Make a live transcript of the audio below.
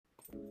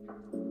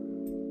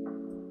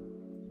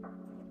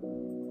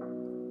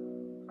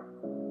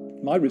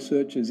My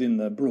research is in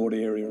the broad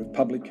area of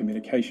public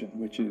communication,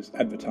 which is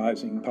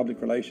advertising,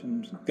 public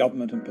relations,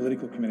 government and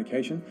political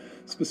communication.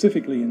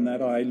 Specifically in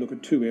that, I look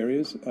at two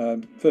areas.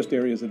 First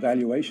area is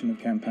evaluation of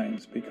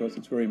campaigns, because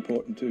it's very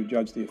important to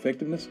judge the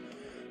effectiveness.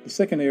 The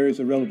second area is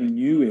a relatively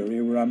new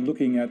area where I'm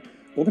looking at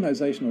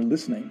organisational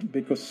listening,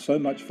 because so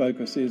much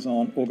focus is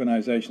on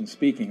organisations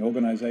speaking,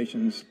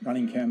 organisations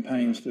running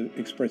campaigns to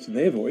express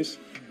their voice,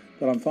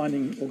 that I'm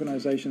finding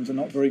organisations are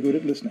not very good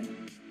at listening.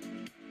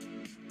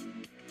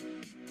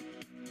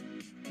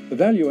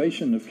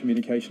 Evaluation of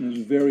communication is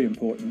very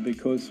important,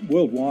 because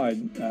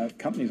worldwide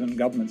companies and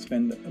governments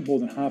spend more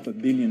than $500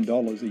 million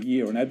a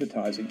year on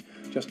advertising.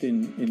 Just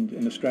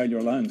in Australia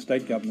alone,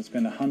 state governments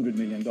spend $100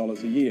 million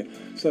a year.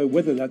 So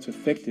whether that's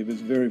effective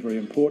is very, very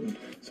important.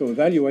 So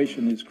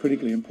evaluation is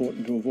critically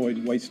important to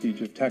avoid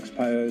wastage of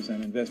taxpayers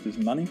and investors'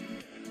 money.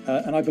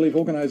 And I believe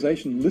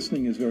organisation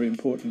listening is very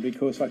important,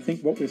 because I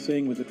think what we're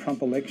seeing with the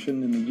Trump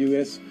election in the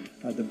US,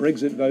 the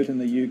Brexit vote in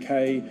the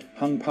UK,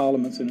 hung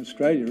parliaments in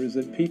Australia, is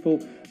that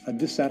people are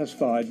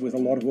dissatisfied with a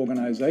lot of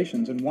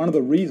organisations. And one of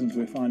the reasons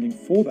we're finding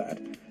for that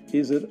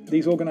is that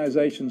these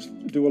organisations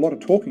do a lot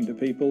of talking to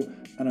people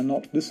and are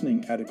not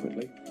listening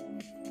adequately.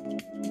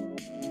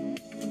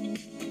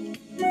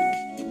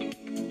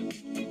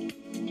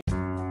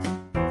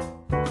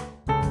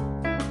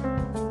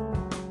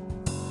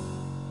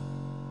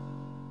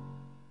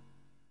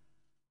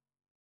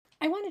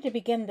 I wanted to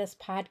begin this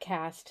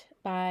podcast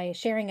by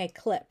sharing a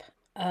clip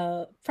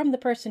from the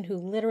person who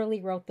literally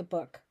wrote the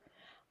book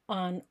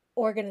on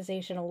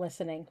organizational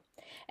listening.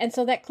 And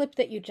so that clip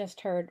that you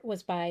just heard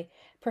was by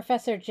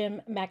Professor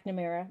Jim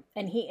McNamara,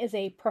 and he is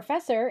a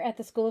professor at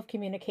the School of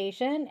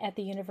Communication at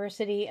the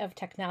University of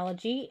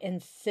Technology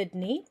in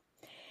Sydney.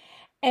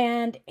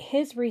 And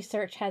his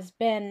research has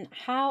been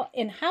how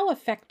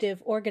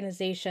effective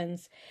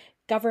organizations,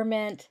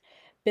 government,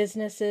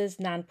 businesses,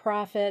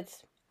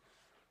 nonprofits,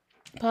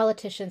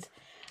 politicians,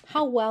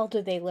 how well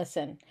do they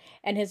listen?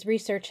 And his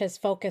research has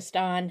focused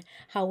on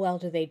how well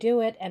do they do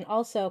it, and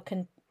also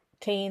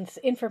contains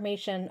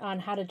information on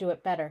how to do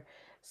it better.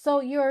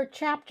 So your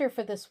chapter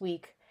for this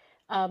week,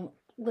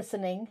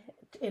 listening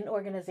in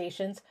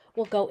organizations,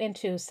 will go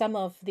into some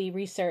of the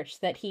research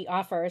that he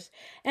offers.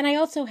 And I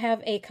also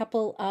have a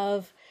couple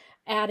of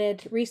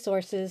added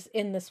resources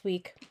in this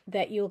week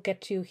that you'll get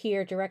to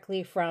hear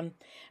directly from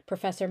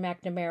Professor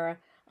McNamara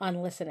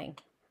on listening.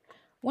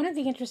 One of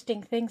the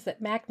interesting things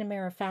that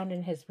McNamara found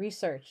in his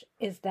research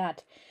is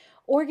that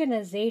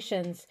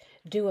organizations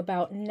do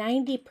about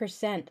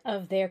 90%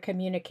 of their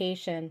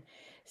communication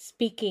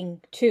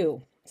speaking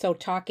to, so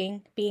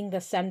talking, being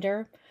the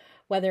sender,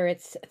 whether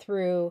it's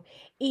through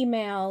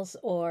emails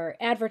or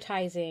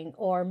advertising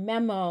or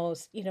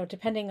memos,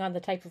 depending on the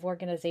type of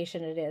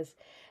organization it is,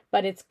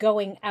 but it's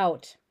going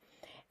out.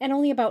 And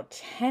only about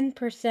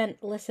 10%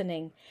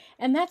 listening.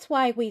 And that's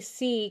why we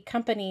see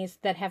companies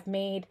that have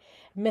made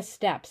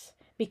missteps,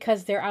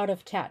 because they're out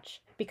of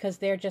touch, because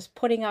they're just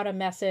putting out a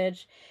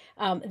message.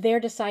 They're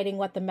deciding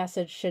what the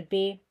message should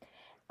be,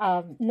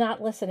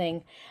 not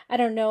listening. I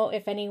don't know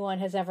if anyone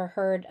has ever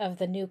heard of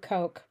the new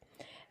Coke,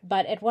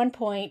 but at one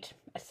point,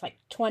 it's like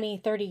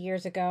 20, 30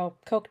 years ago,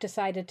 Coke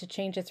decided to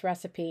change its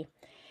recipe.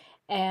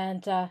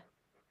 And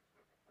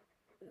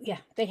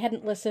they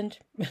hadn't listened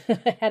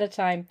ahead of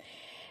time.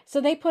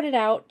 So they put it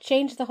out,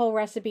 changed the whole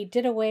recipe,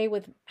 did away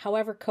with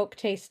however Coke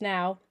tastes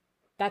now.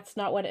 That's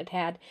not what it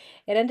had.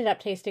 It ended up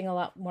tasting a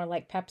lot more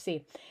like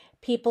Pepsi.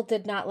 People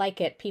did not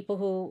like it. People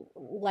who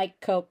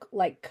like Coke.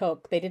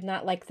 They did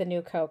not like the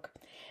new Coke.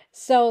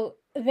 So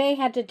they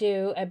had to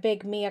do a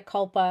big mea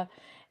culpa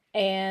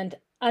and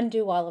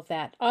undo all of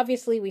that.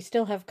 Obviously, we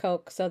still have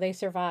Coke, so they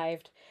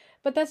survived.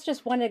 But that's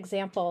just one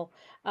example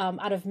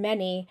out of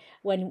many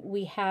when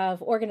we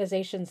have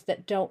organizations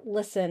that don't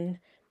listen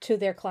to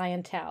their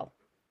clientele.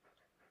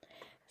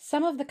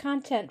 Some of the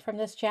content from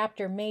this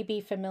chapter may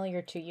be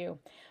familiar to you.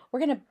 We're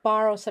going to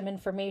borrow some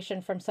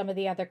information from some of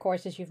the other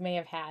courses you may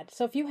have had.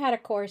 So if you had a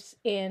course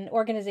in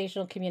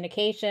organizational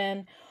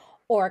communication,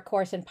 or a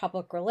course in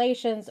public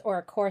relations, or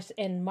a course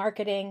in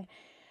marketing,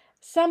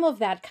 some of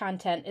that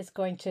content is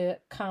going to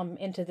come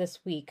into this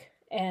week.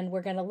 And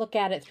we're going to look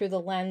at it through the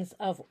lens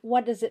of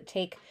what does it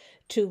take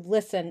to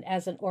listen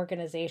as an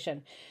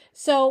organization.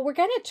 So we're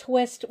going to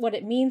twist what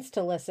it means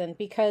to listen,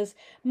 because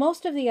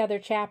most of the other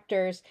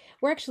chapters,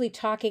 we're actually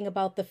talking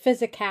about the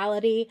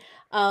physicality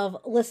of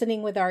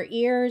listening with our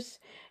ears.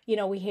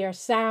 We hear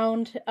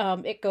sound,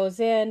 it goes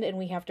in and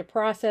we have to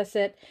process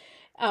it.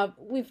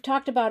 We've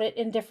talked about it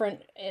in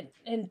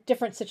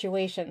different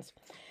situations.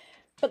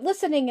 But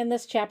listening in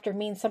this chapter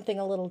means something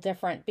a little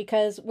different,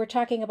 because we're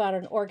talking about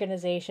an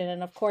organization.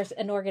 And of course,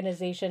 an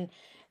organization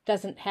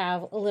doesn't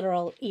have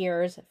literal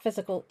ears,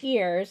 physical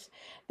ears.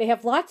 They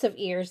have lots of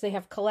ears. They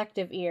have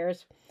collective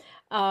ears.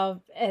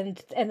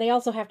 And they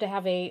also have to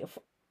have a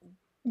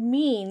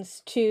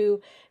means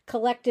to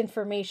collect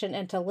information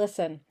and to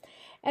listen.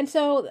 And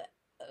so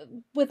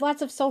with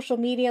lots of social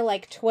media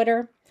like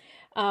Twitter,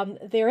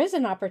 there is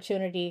an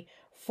opportunity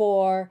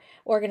for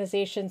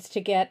organizations to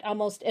get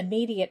almost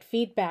immediate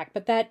feedback,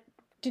 but that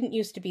didn't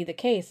used to be the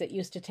case. It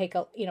used to take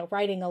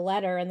writing a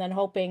letter and then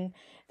hoping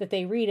that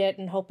they read it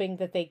and hoping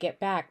that they get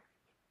back.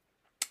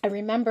 I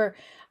remember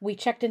we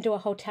checked into a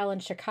hotel in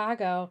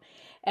Chicago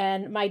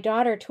and my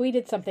daughter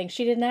tweeted something.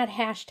 She did not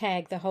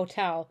hashtag the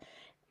hotel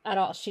at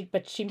all.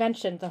 But she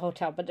mentioned the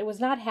hotel, but it was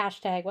not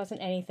hashtag,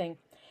 wasn't anything.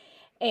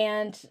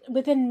 And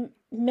within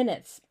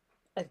minutes,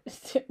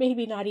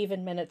 maybe not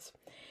even minutes,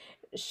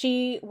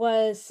 she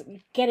was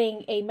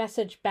getting a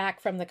message back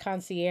from the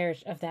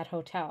concierge of that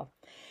hotel.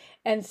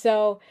 And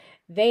so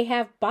they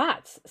have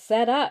bots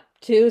set up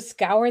to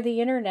scour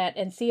the internet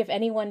and see if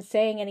anyone's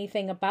saying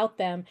anything about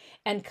them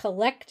and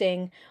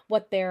collecting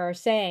what they are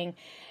saying.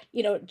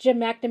 Jim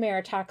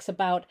McNamara talks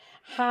about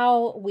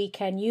how we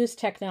can use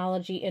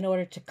technology in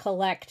order to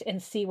collect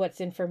and see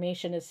what's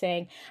information is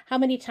saying. How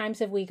many times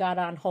have we got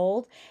on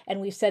hold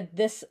and we've said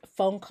this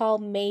phone call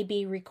may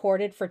be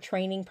recorded for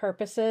training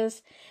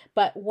purposes,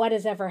 but what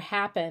has ever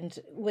happened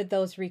with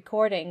those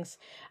recordings?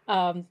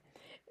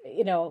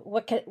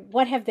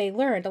 What have they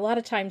learned? A lot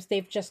of times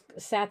they've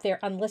just sat there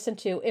unlistened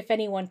to. If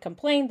anyone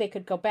complained, they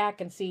could go back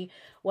and see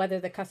whether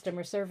the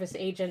customer service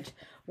agent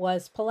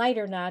was polite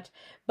or not.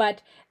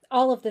 But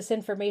all of this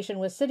information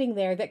was sitting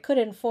there that could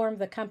inform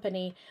the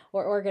company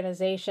or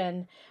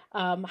organization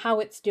how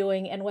it's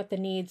doing and what the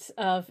needs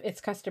of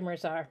its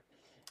customers are.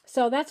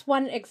 So that's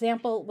one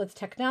example. With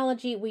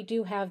technology, we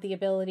do have the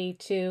ability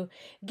to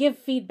give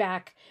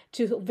feedback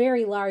to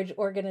very large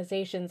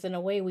organizations in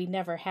a way we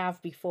never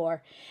have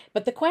before.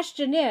 But the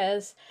question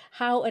is,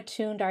 how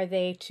attuned are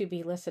they to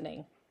be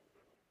listening?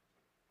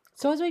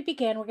 So as we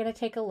begin, we're going to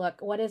take a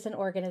look. What is an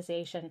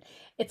organization?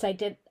 It's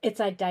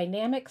a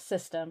dynamic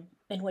system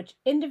in which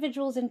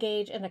individuals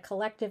engage in a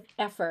collective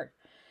effort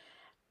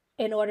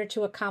in order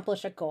to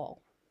accomplish a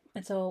goal.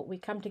 And so we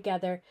come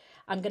together.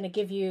 I'm going to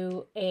give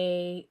you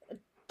a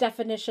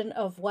definition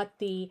of what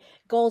the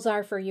goals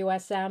are for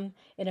USM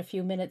in a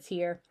few minutes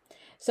here.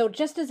 So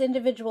just as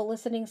individual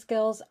listening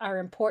skills are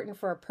important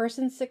for a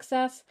person's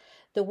success,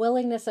 the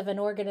willingness of an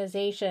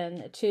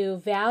organization to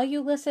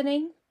value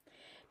listening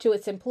to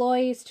its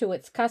employees, to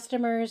its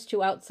customers,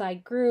 to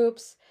outside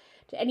groups,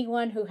 to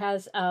anyone who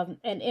has an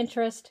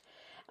interest,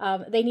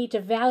 they need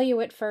to value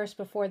it first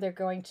before they're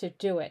going to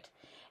do it.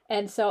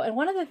 And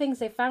one of the things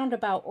they found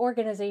about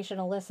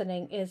organizational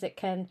listening is it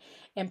can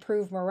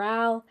improve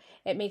morale,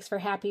 it makes for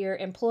happier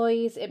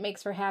employees, it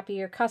makes for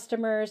happier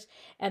customers,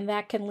 and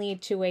that can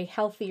lead to a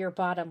healthier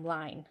bottom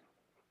line.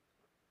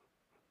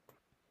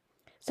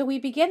 So we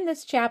begin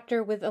this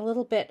chapter with a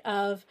little bit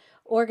of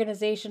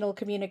Organizational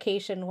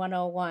Communication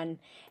 101.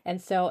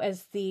 And so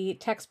as the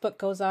textbook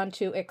goes on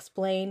to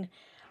explain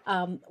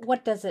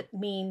what does it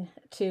mean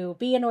to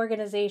be an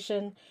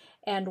organization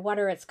and what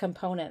are its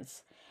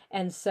components.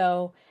 And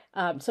so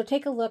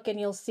take a look and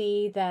you'll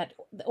see that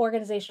the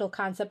organizational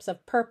concepts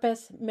of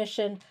purpose,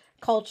 mission,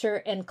 culture,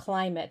 and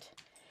climate.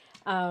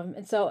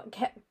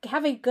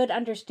 Have a good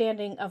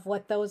understanding of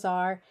what those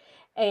are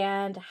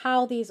and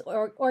how these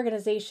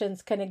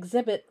organizations can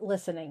exhibit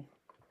listening.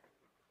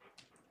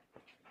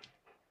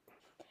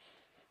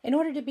 In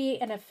order to be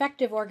an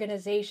effective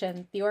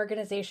organization, the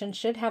organization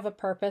should have a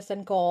purpose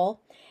and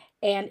goal,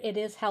 and it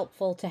is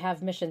helpful to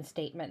have mission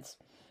statements.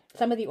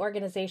 Some of the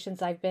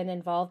organizations I've been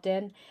involved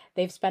in,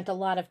 they've spent a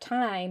lot of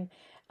time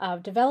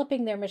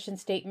developing their mission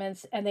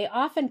statements, and they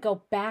often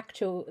go back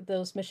to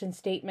those mission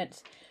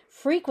statements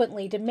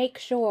frequently to make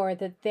sure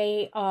that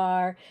they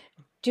are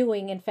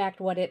doing, in fact,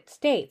 what it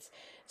states.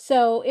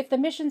 So if the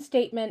mission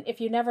statement, if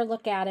you never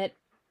look at it,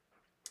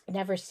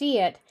 never see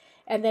it,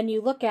 and then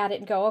you look at it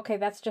and go, okay,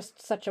 that's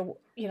just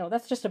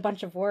that's just a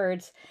bunch of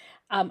words.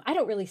 I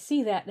don't really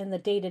see that in the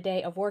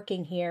day-to-day of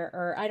working here,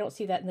 or I don't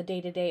see that in the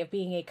day-to-day of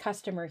being a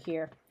customer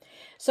here.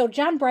 So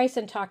John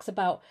Bryson talks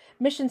about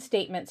mission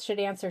statements should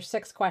answer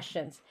 6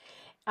 questions.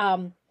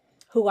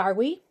 Who are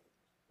we?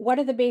 What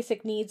are the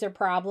basic needs or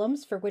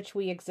problems for which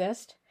we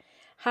exist?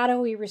 How do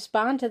we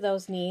respond to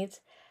those needs?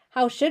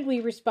 How should we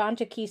respond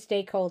to key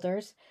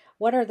stakeholders?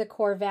 What are the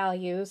core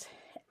values?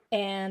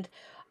 And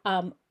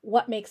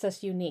what makes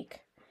us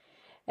unique?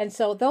 And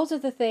so those are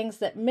the things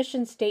that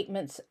mission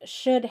statements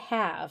should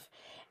have.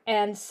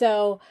 And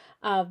so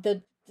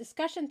the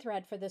discussion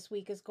thread for this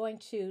week is going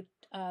to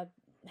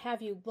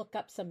have you look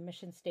up some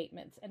mission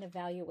statements and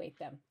evaluate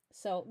them.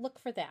 So look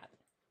for that.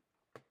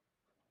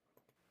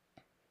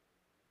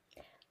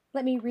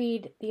 Let me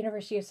read the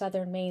University of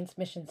Southern Maine's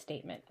mission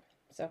statement.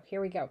 So here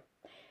we go.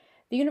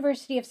 The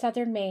University of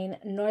Southern Maine,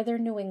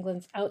 Northern New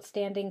England's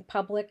outstanding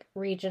public,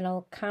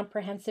 regional,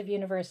 comprehensive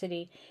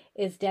university,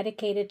 is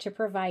dedicated to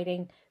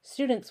providing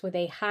students with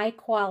a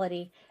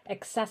high-quality,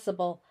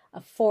 accessible,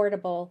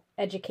 affordable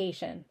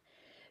education.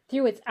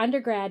 Through its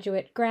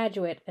undergraduate,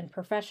 graduate, and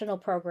professional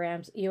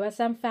programs,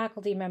 USM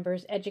faculty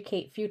members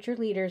educate future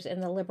leaders in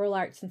the liberal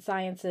arts and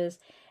sciences,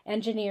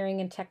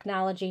 engineering and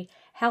technology,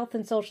 health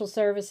and social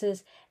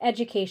services,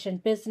 education,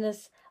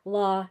 business,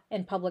 law,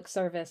 and public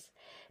service.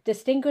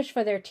 Distinguished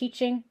for their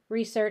teaching,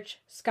 research,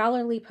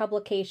 scholarly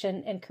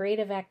publication, and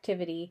creative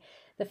activity,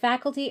 The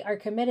faculty are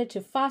committed to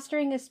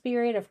fostering a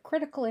spirit of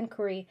critical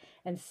inquiry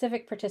and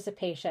civic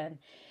participation.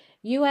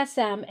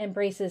 USM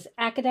embraces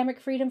academic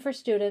freedom for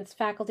students,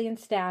 faculty, and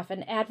staff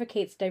and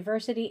advocates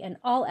diversity in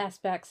all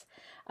aspects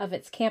of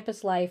its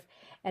campus life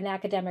and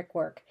academic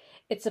work.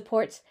 It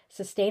supports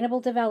sustainable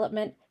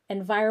development,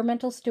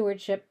 environmental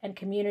stewardship, and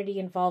community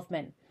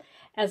involvement.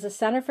 As a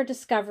center for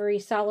discovery,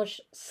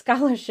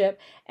 scholarship,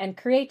 and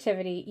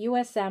creativity,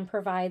 USM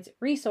provides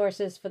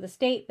resources for the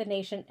state, the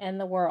nation,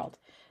 and the world.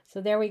 So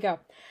there we go.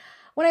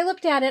 When I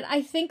looked at it,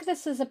 I think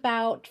this is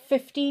about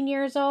 15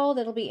 years old.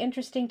 It'll be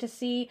interesting to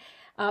see.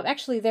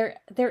 Actually,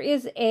 there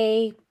is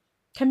a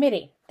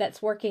committee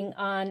that's working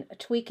on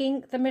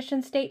tweaking the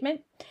mission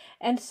statement.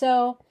 And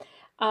so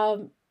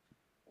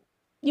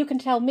you can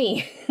tell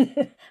me,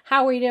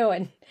 how are we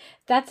doing?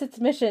 That's its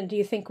mission. Do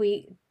you think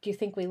we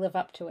live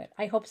up to it?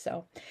 I hope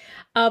so.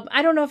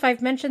 I don't know if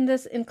I've mentioned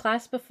this in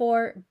class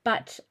before,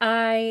 but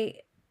I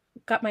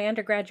got my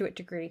undergraduate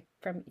degree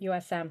from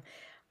USM.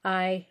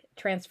 I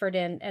transferred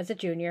in as a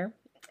junior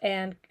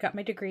and got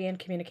my degree in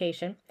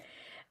communication.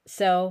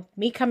 So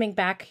me coming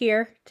back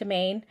here to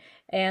Maine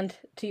and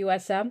to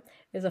USM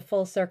is a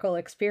full circle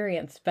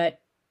experience.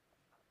 But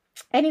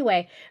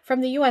anyway,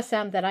 from the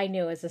USM that I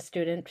knew as a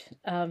student,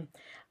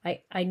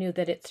 I knew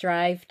that it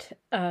strived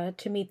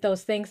to meet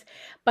those things.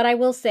 But I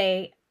will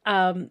say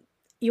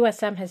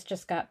USM has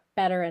just got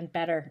better and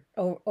better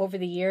over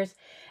the years.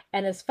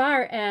 And as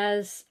far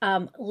as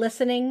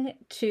listening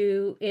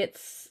to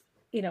its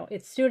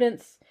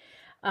students,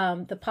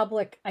 the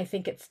public, I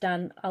think it's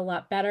done a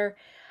lot better.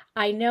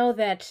 I know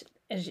that,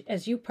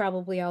 as you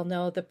probably all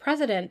know, the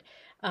president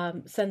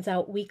sends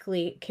out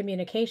weekly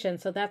communication,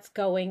 so that's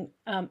going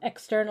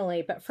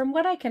externally. But from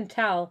what I can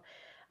tell,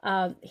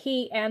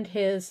 he and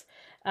his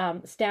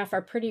staff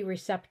are pretty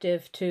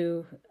receptive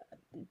to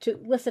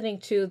listening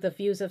to the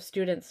views of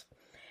students.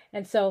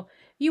 And so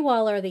you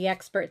all are the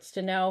experts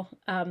to know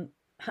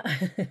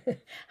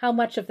how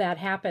much of that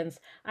happens.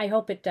 I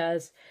hope it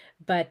does,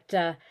 but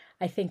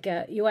I think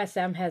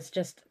USM has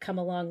just come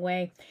a long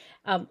way.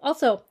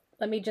 Also,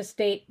 let me just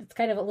state, it's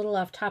kind of a little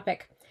off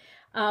topic.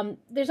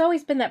 There's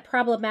always been that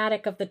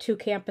problematic of the two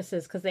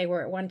campuses because they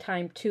were at one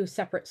time two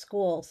separate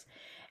schools.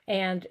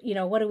 And,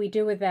 what do we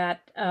do with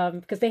that?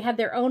 Because they had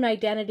their own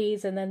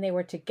identities and then they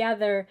were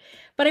together.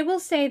 But I will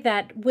say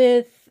that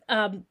with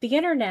the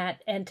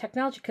internet and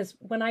technology, because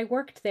when I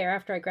worked there,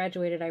 after I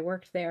graduated, I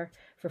worked there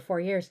for 4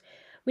 years,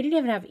 we didn't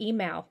even have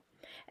email.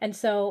 And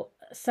so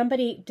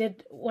somebody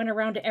went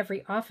around to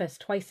every office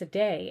twice a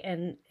day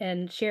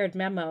and shared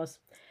memos.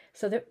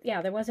 So there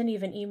wasn't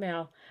even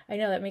email. I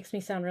know that makes me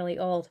sound really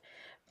old,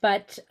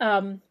 but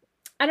I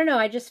don't know.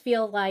 I just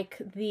feel like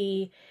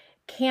the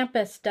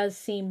campus does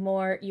seem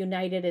more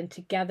united and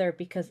together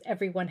because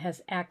everyone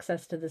has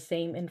access to the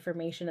same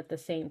information at the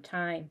same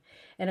time.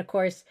 And of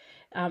course,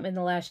 in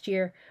the last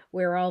year,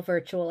 we're all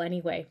virtual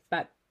anyway.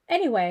 But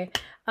anyway,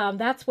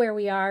 that's where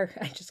we are.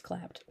 I just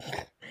clapped.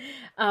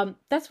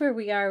 That's where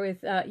we are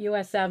with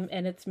USM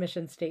and its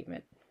mission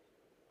statement.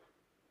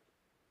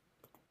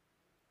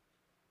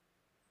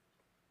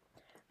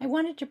 I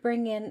wanted to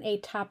bring in a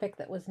topic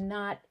that was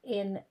not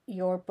in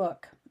your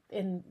book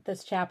in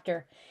this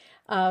chapter.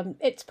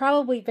 It's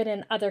probably been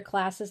in other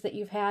classes that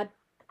you've had,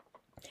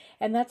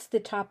 and that's the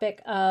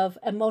topic of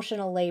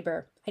emotional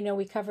labor. I know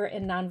we cover it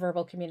in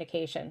nonverbal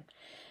communication,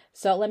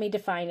 so let me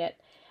define it.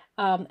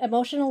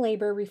 Emotional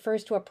labor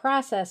refers to a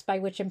process by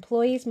which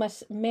employees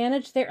must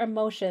manage their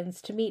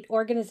emotions to meet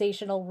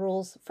organizational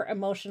rules for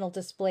emotional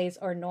displays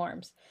or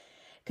norms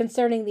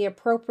concerning the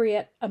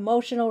appropriate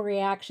emotional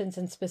reactions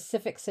in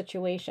specific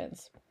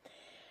situations.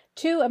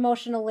 2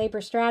 emotional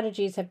labor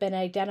strategies have been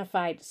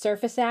identified.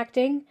 Surface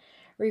acting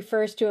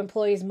refers to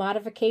employees'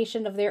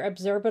 modification of their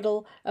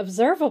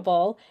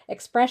observable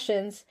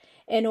expressions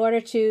in order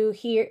to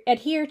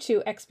adhere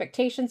to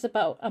expectations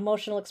about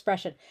emotional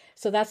expression.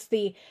 So that's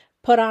the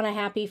put on a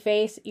happy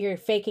face, you're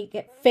faking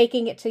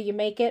it till you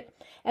make it.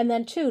 And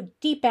then 2,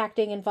 deep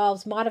acting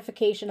involves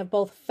modification of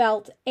both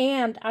felt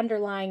and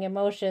underlying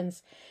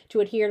emotions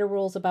to adhere to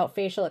rules about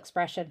facial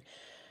expression.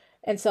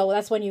 And so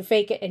that's when you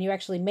fake it and you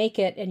actually make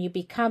it and you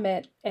become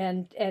it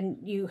and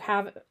you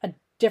have a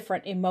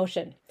different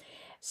emotion.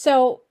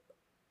 So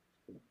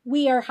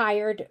we are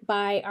hired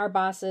by our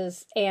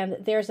bosses and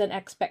there's an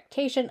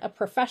expectation of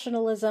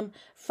professionalism,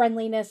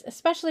 friendliness,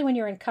 especially when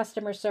you're in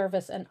customer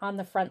service and on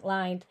the front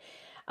line.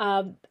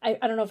 I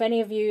don't know if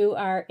any of you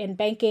are in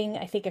banking.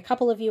 I think a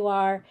couple of you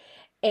are.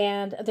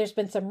 And there's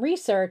been some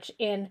research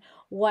in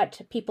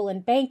what people in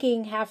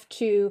banking have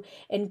to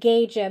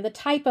engage in, the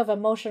type of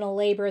emotional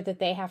labor that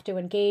they have to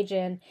engage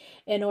in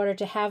order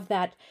to have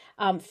that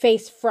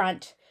face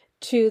front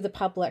to the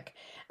public.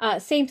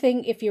 Same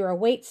thing if you're a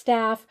wait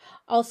staff.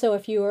 Also,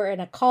 if you are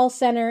in a call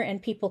center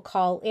and people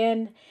call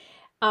in,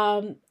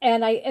 and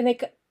they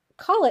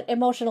call it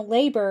emotional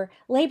labor.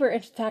 Labor,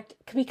 in fact,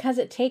 because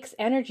it takes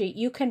energy.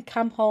 You can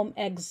come home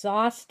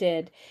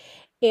exhausted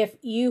if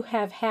you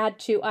have had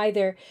to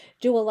either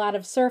do a lot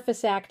of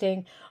surface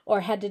acting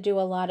or had to do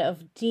a lot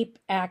of deep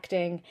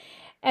acting.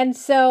 And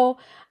so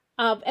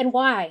And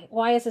why?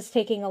 Why is this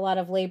taking a lot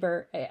of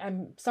labor?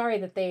 I'm sorry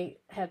that they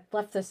have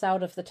left this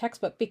out of the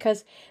textbook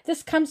because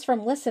this comes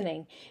from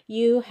listening.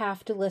 You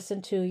have to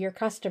listen to your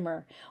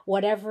customer,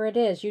 whatever it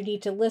is. You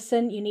need to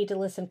listen. You need to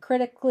listen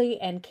critically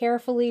and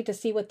carefully to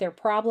see what their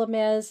problem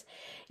is.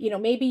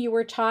 Maybe you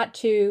were taught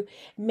to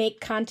make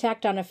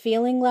contact on a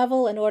feeling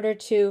level in order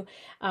to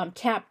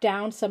tap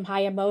down some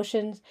high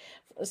emotions.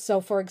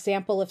 So, for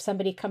example, if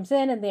somebody comes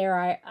in and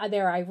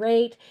they're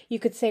irate, you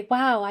could say,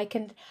 "Wow,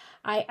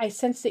 I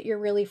sense that you're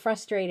really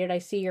frustrated. I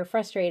see you're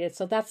frustrated."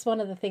 So that's one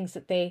of the things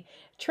that they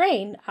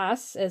train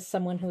us as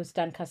someone who's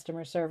done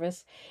customer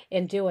service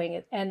in doing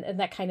it. And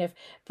that kind of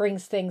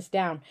brings things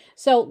down.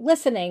 So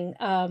listening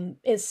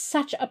is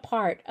such a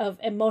part of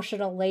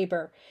emotional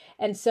labor.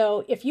 And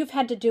so if you've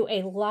had to do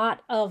a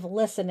lot of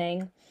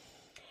listening,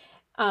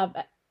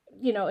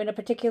 in a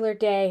particular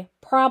day,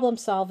 problem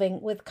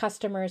solving with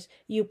customers,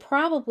 you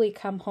probably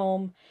come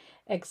home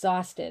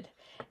exhausted.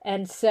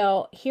 And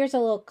so here's a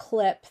little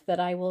clip that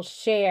I will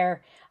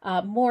share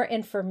more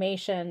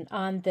information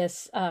on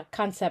this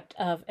concept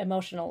of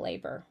emotional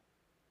labor.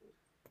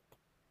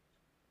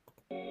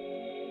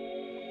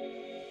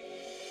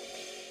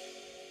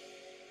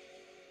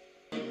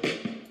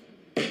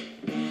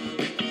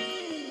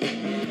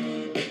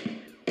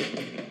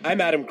 I'm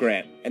Adam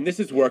Grant, and this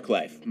is Work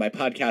Life, my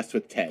podcast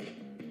with Ted.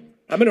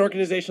 I'm an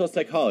organizational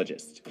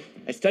psychologist.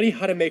 I study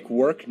how to make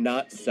work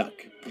not suck.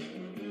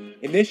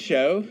 In this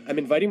show, I'm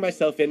inviting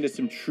myself into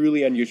some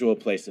truly unusual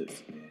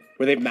places,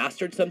 where they've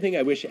mastered something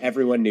I wish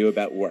everyone knew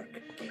about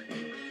work.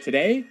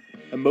 Today,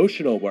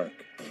 emotional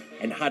work,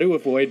 and how to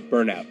avoid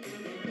burnout.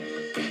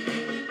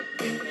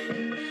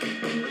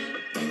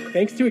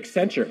 Thanks to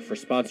Accenture for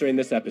sponsoring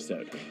this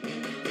episode.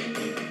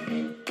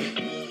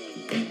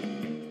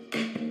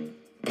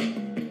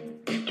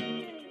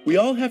 We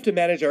all have to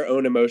manage our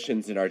own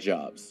emotions in our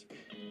jobs.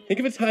 Think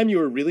of a time you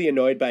were really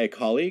annoyed by a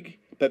colleague,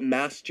 but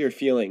masked your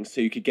feelings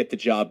so you could get the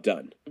job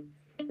done.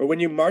 Or when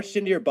you marched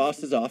into your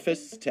boss's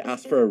office to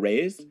ask for a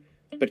raise,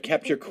 but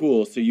kept your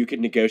cool so you could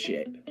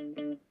negotiate.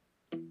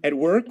 At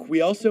work,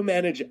 we also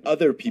manage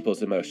other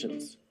people's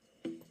emotions.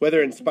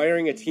 Whether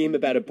inspiring a team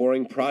about a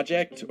boring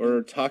project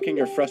or talking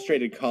your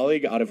frustrated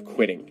colleague out of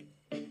quitting.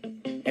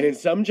 And in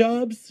some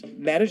jobs,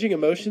 managing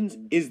emotions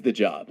is the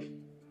job.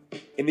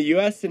 In the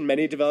US and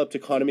many developed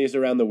economies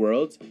around the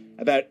world,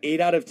 about 8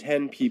 out of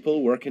 10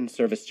 people work in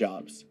service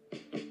jobs.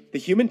 The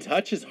human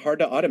touch is hard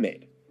to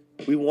automate.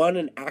 We want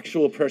an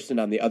actual person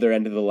on the other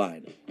end of the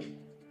line.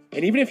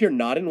 And even if you're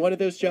not in one of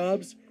those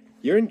jobs,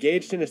 you're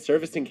engaged in a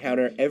service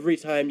encounter every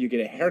time you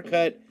get a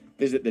haircut,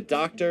 visit the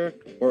doctor,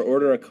 or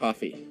order a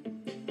coffee.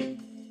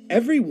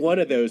 Every one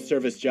of those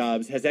service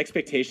jobs has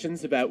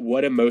expectations about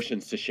what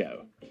emotions to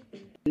show.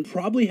 You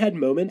probably had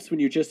moments when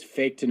you just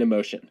faked an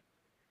emotion.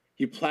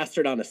 You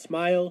plastered on a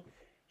smile.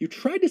 You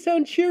tried to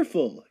sound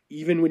cheerful,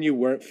 even when you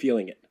weren't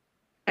feeling it.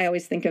 I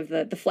always think of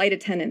the flight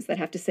attendants that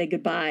have to say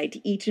goodbye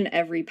to each and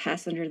every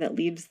passenger that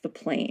leaves the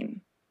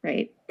plane,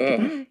 right?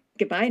 Goodbye.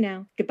 Goodbye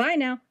now. Goodbye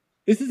now.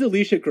 This is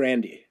Alicia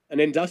Grandy, an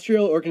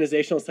industrial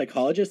organizational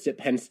psychologist at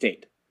Penn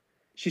State.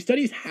 She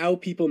studies how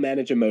people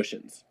manage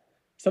emotions,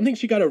 something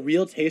she got a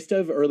real taste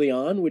of early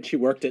on when she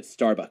worked at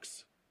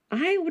Starbucks.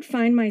 I would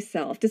find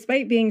myself,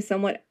 despite being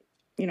somewhat,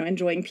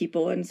 enjoying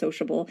people and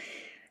sociable,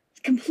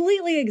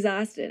 completely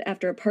exhausted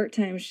after a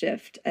part-time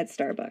shift at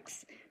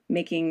Starbucks,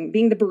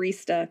 being the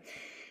barista.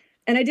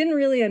 And I didn't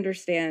really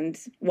understand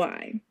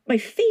why. My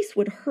face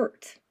would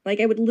hurt. Like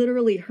I would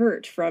literally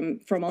hurt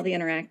from all the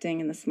interacting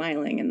and the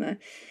smiling and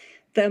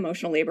the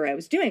emotional labor I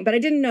was doing. But I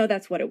didn't know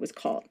that's what it was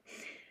called.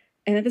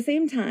 And at the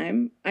same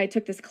time, I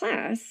took this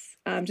class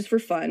just for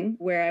fun,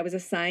 where I was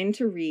assigned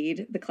to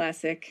read the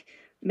classic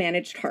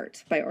Managed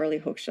Heart by Orly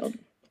Hochschild.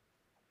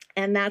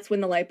 And that's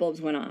when the light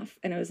bulbs went off.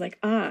 And I was like,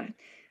 I'm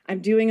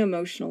doing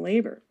emotional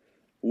labor.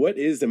 What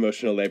is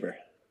emotional labor?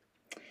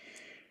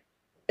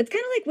 It's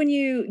kind of like when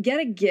you get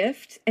a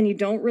gift and you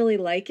don't really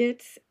like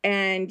it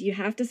and you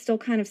have to still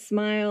kind of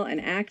smile and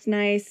act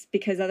nice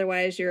because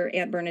otherwise your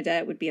Aunt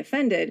Bernadette would be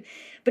offended.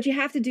 But you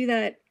have to do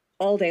that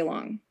all day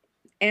long.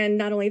 And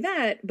not only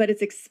that, but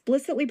it's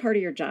explicitly part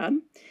of your job.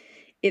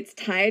 It's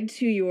tied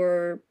to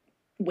your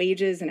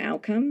wages and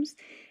outcomes.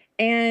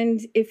 And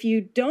if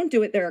you don't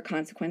do it, there are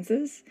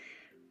consequences.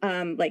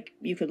 Like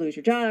you could lose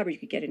your job or you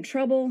could get in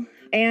trouble.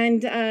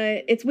 And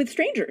it's with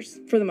strangers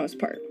for the most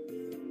part.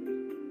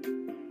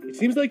 It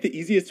seems like the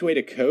easiest way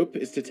to cope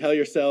is to tell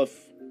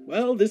yourself,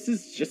 well, this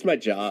is just my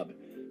job.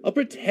 I'll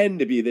pretend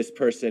to be this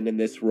person in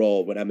this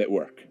role when I'm at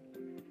work.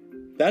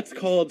 That's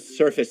called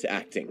surface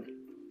acting.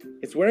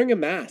 It's wearing a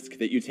mask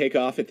that you take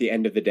off at the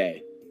end of the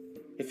day.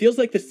 It feels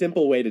like the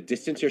simple way to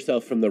distance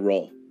yourself from the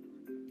role.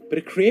 But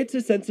it creates a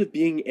sense of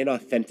being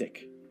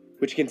inauthentic,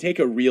 which can take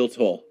a real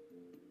toll.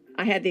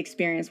 I had the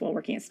experience while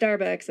working at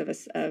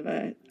Starbucks of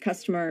a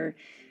customer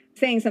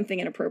saying something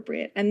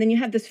inappropriate. And then you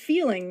have this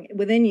feeling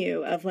within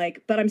you of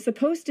like, but I'm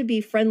supposed to be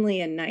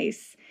friendly and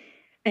nice.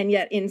 And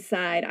yet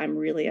inside, I'm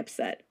really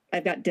upset.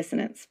 I've got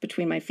dissonance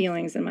between my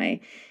feelings and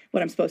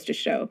what I'm supposed to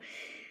show.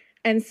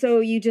 And so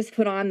you just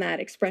put on that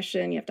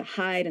expression. You have to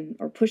hide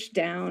or push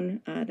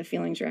down the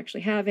feelings you're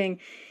actually having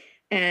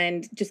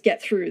and just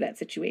get through that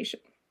situation.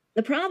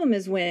 The problem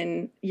is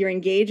when you're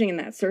engaging in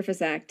that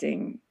surface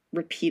acting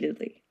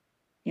repeatedly.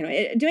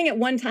 Doing it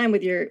one time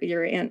with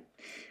your Aunt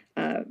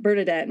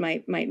Bernadette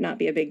might not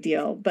be a big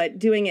deal, but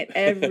doing it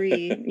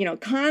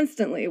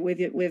constantly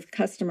with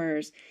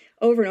customers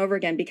over and over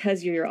again,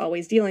 because you're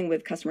always dealing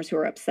with customers who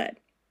are upset,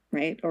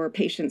 right? Or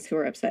patients who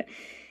are upset.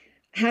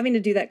 Having to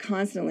do that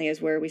constantly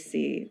is where we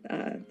see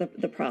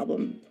the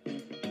problem.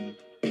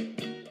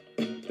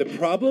 The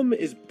problem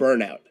is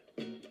burnout.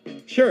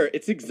 Sure,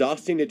 it's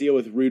exhausting to deal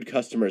with rude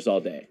customers all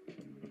day,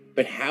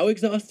 but how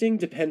exhausting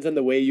depends on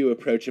the way you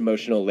approach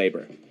emotional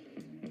labor.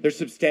 There's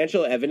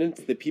substantial evidence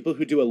that people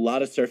who do a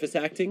lot of surface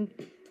acting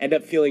end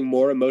up feeling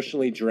more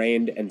emotionally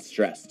drained and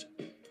stressed.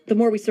 The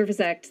more we surface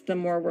act, the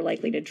more we're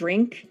likely to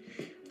drink.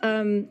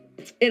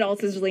 It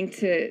also is linked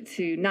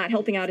to not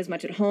helping out as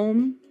much at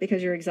home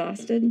because you're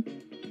exhausted.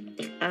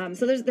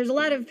 So there's a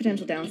lot of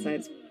potential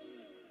downsides.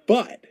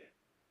 But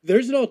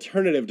there's an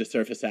alternative to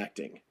surface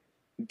acting: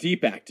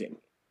 deep acting.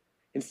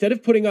 Instead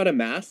of putting on a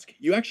mask,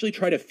 you actually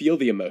try to feel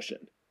the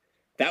emotion.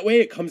 That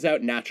way it comes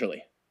out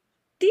naturally.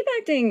 Deep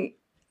acting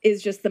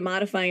is just the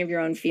modifying of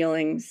your own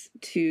feelings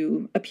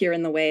to appear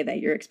in the way that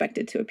you're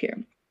expected to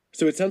appear.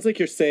 So it sounds like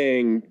you're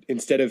saying,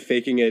 instead of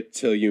faking it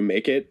till you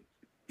make it,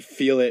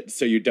 feel it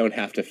so you don't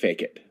have to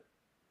fake it.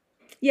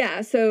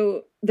 Yeah,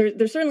 so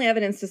there's certainly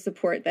evidence to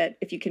support that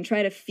if you can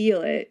try to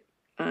feel it,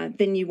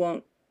 then you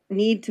won't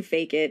need to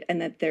fake it,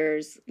 and that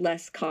there's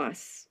less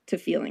costs to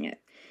feeling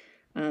it.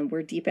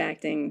 Where deep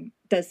acting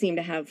does seem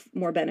to have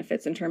more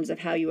benefits in terms of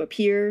how you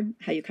appear,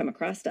 how you come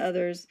across to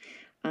others,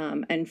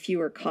 and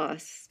fewer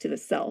costs to the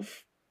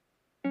self.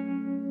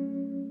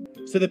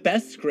 So the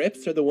best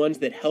scripts are the ones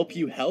that help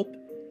you help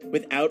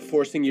without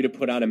forcing you to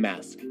put on a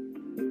mask.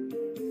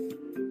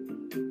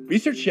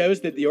 Research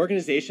shows that the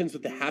organizations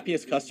with the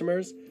happiest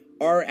customers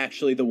are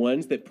actually the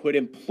ones that put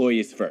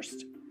employees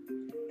first.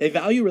 They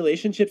value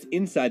relationships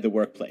inside the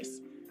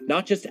workplace,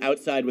 not just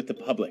outside with the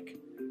public.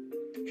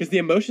 Because the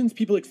emotions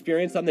people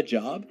experience on the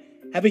job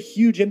have a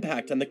huge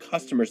impact on the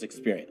customer's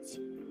experience.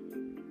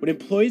 When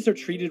employees are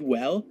treated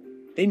well,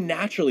 they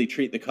naturally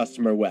treat the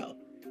customer well.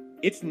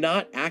 It's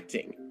not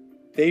acting.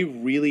 They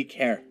really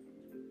care.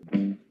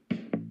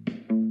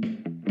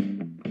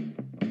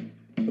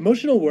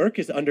 Emotional work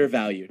is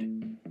undervalued.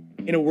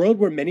 In a world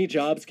where many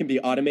jobs can be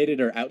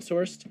automated or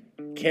outsourced,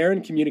 care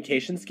and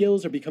communication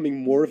skills are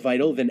becoming more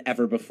vital than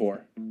ever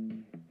before.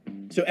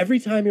 So every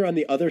time you're on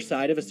the other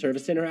side of a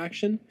service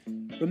interaction,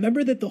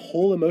 remember that the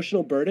whole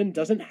emotional burden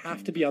doesn't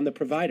have to be on the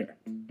provider.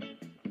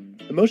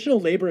 Emotional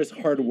labor is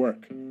hard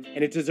work,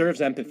 and it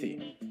deserves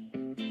empathy.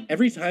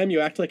 Every time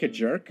you act like a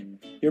jerk,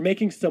 you're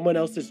making someone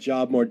else's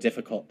job more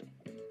difficult.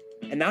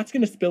 And that's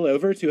going to spill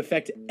over to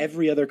affect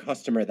every other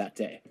customer that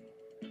day.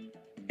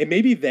 It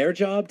may be their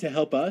job to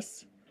help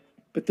us,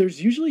 but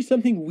there's usually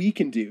something we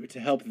can do to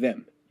help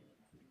them.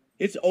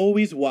 It's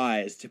always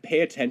wise to pay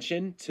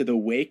attention to the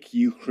wake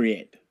you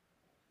create.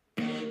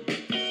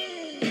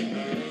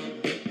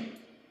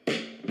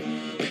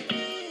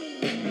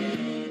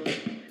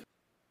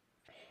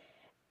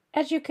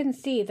 As you can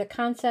see, the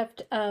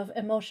concept of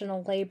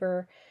emotional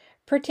labor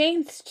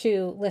pertains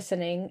to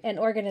listening and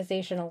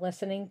organizational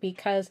listening,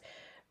 because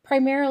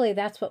primarily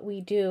that's what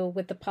we do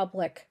with the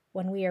public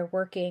when we are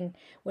working,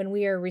 when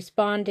we are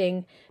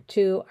responding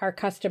to our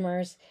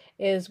customers,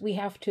 is we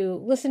have to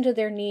listen to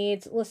their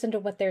needs, listen to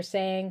what they're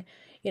saying,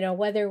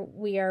 whether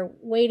we are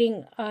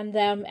waiting on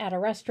them at a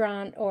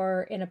restaurant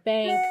or in a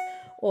bank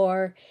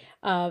or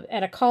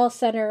at a call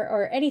center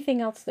or anything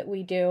else that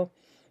we do.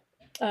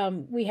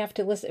 We have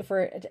to listen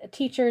for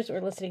teachers, we're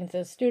listening to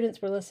the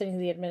students, we're listening to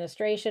the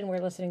administration, we're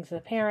listening to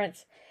the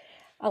parents,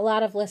 a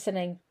lot of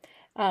listening.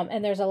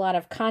 And there's a lot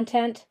of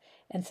content,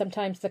 and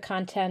sometimes the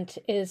content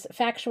is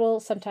factual,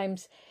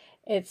 sometimes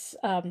it's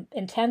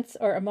intense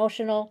or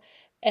emotional,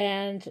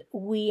 and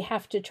we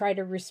have to try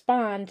to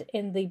respond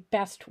in the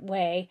best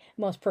way,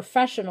 most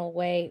professional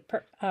way,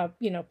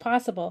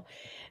 possible,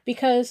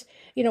 because,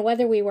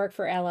 whether we work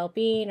for LL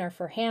Bean or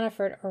for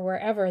Hannaford or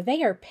wherever,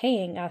 they are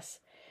paying us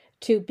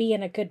to be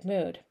in a good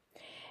mood,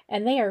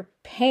 and they are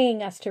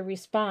paying us to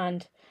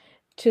respond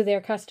to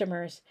their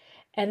customers,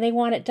 and they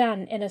want it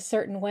done in a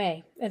certain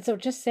way. And so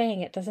just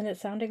saying it, doesn't it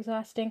sound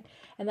exhausting?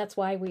 And that's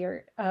why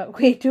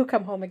we do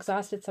come home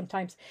exhausted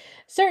sometimes.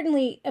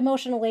 Certainly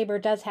emotional labor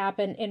does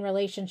happen in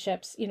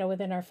relationships,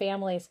 within our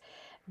families,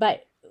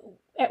 but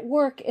at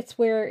work, it's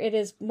where it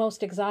is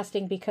most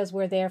exhausting, because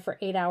we're there for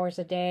 8 hours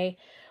a day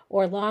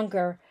or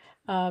longer.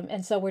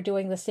 And so we're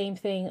doing the same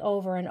thing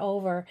over and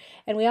over.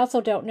 And we also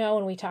don't know,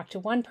 when we talk to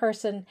one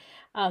person,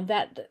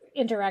 that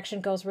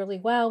interaction goes really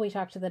well. We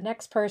talk to the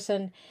next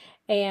person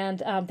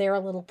and they're a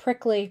little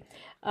prickly.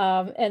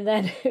 And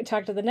then we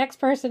talk to the next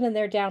person and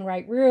they're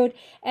downright rude.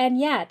 And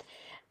yet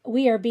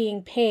we are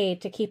being paid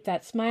to keep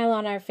that smile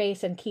on our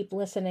face and keep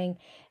listening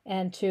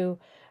and to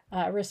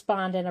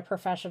respond in a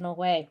professional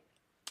way.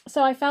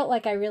 So I felt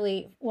like I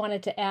really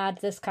wanted to add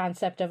this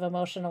concept of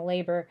emotional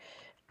labor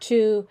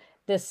to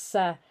this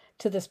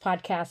to this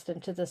podcast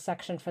and to this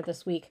section for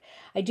this week.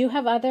 I do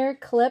have other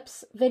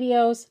clips,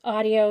 videos,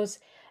 audios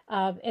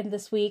in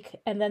this week,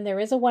 and then there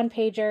is a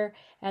one-pager,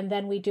 and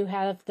then we do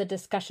have the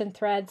discussion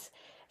threads.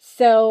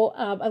 So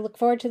I look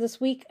forward to this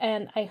week,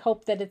 and I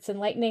hope that it's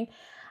enlightening.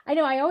 I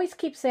know I always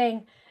keep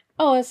saying,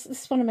 oh, this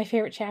is one of my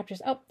favorite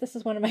chapters. Oh, this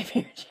is one of my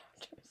favorite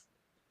chapters.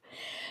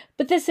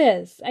 But this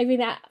is, I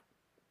mean,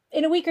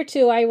 in a week or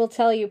two, I will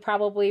tell you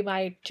probably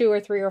my 2 or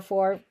 3 or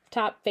 4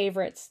 top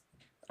favorites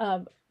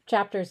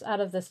chapters out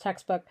of this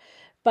textbook.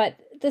 But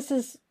this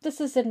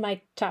is in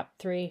my top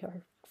 3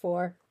 or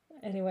 4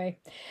 anyway.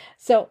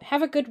 So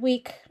have a good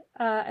week.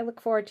 I look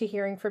forward to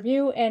hearing from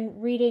you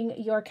and reading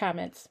your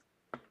comments.